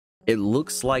It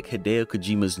looks like Hideo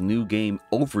Kojima's new game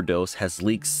Overdose has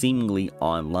leaked seemingly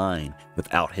online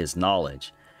without his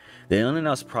knowledge. The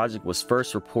unannounced project was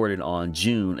first reported on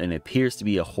June and appears to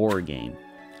be a horror game.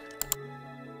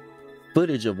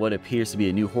 Footage of what appears to be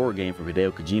a new horror game from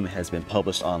Hideo Kojima has been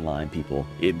published online, people.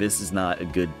 This is not a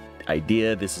good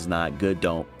idea. This is not good.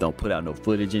 Don't put out no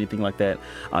footage, anything like that.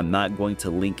 I'm not going to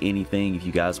link anything. If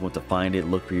you guys want to find it,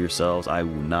 look for yourselves. I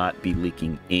will not be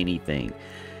leaking anything.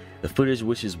 The footage,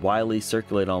 which is widely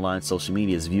circulated online social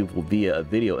media, is viewable via a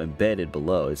video embedded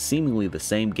below. It's seemingly the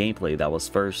same gameplay that was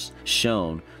first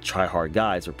shown Try Hard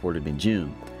Guys reported in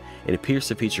June. It appears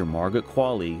to feature Margaret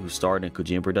Qualley, who starred in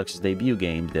Kojima Productions' debut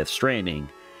game, Death Stranding.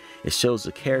 It shows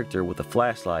a character with a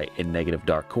flashlight in negative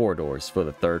dark corridors for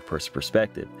the third-person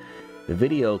perspective. The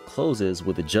video closes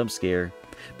with a jump scare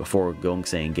before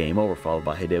saying game over, followed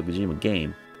by Hideo Kojima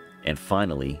game, and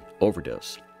finally,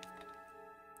 Overdose.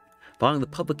 Following the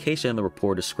publication of the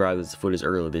report described as the footage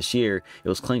earlier this year, it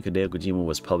was claimed Hideo Kojima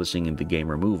was publishing in the game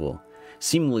removal,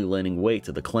 seemingly lending weight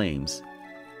to the claims,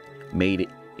 made it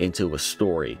into a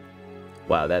story.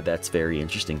 Wow, that's very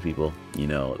interesting, people. You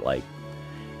know, like,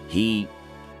 he's,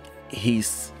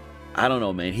 I don't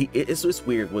know, man. It's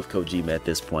weird with Kojima at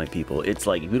this point, people. It's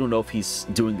like, we don't know if he's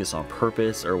doing this on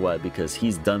purpose or what, because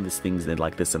he's done these things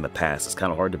like this in the past. It's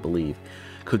kind of hard to believe.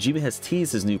 Kojima has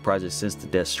teased his new project since the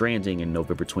Death Stranding in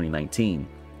November 2019.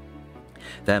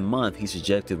 That month, he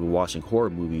suggested watching horror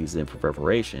movies in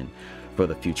preparation for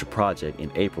the future project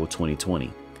in April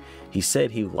 2020. He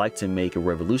said he would like to make a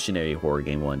revolutionary horror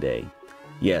game one day.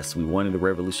 Yes, we wanted a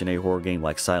revolutionary horror game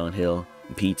like Silent Hill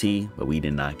and PT, but we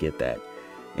did not get that.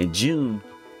 In June,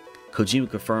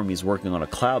 Kojima confirmed he's working on a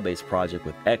cloud-based project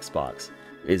with Xbox.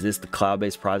 Is this the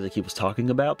cloud-based project he was talking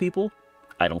about, people?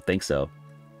 I don't think so.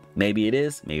 Maybe it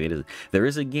is, maybe it isn't. There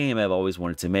is a game I've always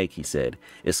wanted to make, he said.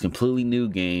 It's a completely new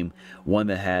game, one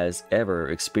that has ever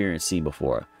experienced seen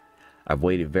before. I've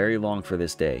waited very long for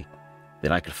this day.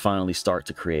 Then I could finally start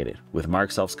to create it. With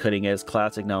Microsoft's cutting-edge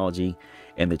cloud technology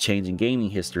and the changing gaming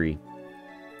history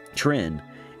trend,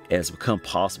 it has become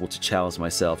possible to challenge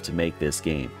myself to make this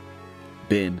game.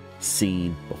 Been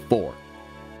seen before.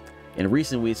 In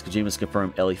recent weeks, Kojima's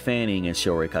confirmed Ellie Fanning and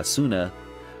Shohei Kasuna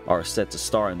are set to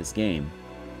star in this game.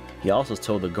 He also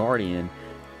told The Guardian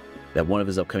that one of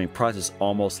his upcoming projects is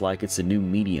almost like it's a new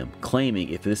medium, claiming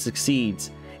if this succeeds,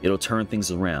 it'll turn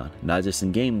things around, not just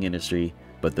in gaming industry,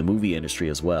 but the movie industry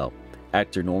as well.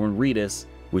 Actor Norman Reedus,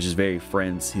 which is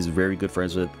he's very good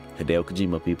friends with Hideo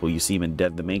Kojima, people. You see him in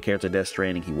the main character Death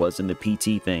Stranding. He was in the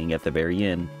PT thing at the very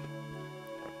end.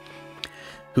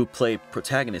 Who played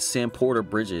protagonist Sam Porter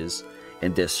Bridges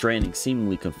in Death Stranding,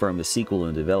 seemingly confirmed the sequel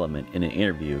in development in an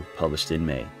interview published in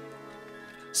May.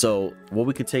 So what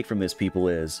we can take from this, people,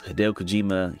 is Hideo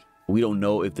Kojima, we don't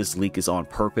know if this leak is on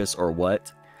purpose or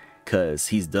what, because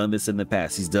he's done this in the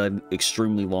past. He's done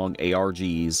extremely long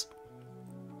ARGs.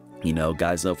 You know,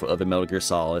 guys know for other Metal Gear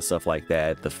Solid, stuff like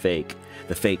that, the fake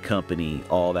company,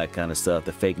 all that kind of stuff,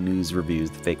 the fake news reviews,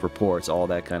 the fake reports, all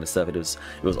that kind of stuff. It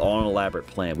was all an elaborate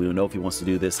plan. We don't know if he wants to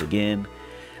do this again,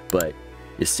 but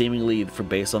it seemingly,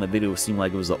 based on the video, it seemed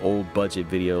like it was an old budget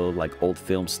video, like old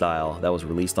film style, that was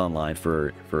released online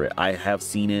for I have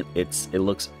seen it. It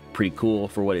looks pretty cool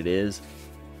for what it is,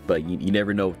 but you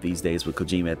never know these days with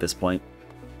Kojima at this point.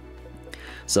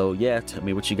 So yeah, tell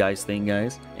me what you guys think,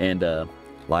 guys, and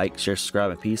like, share,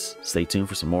 subscribe, and peace. Stay tuned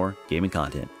for some more gaming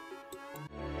content.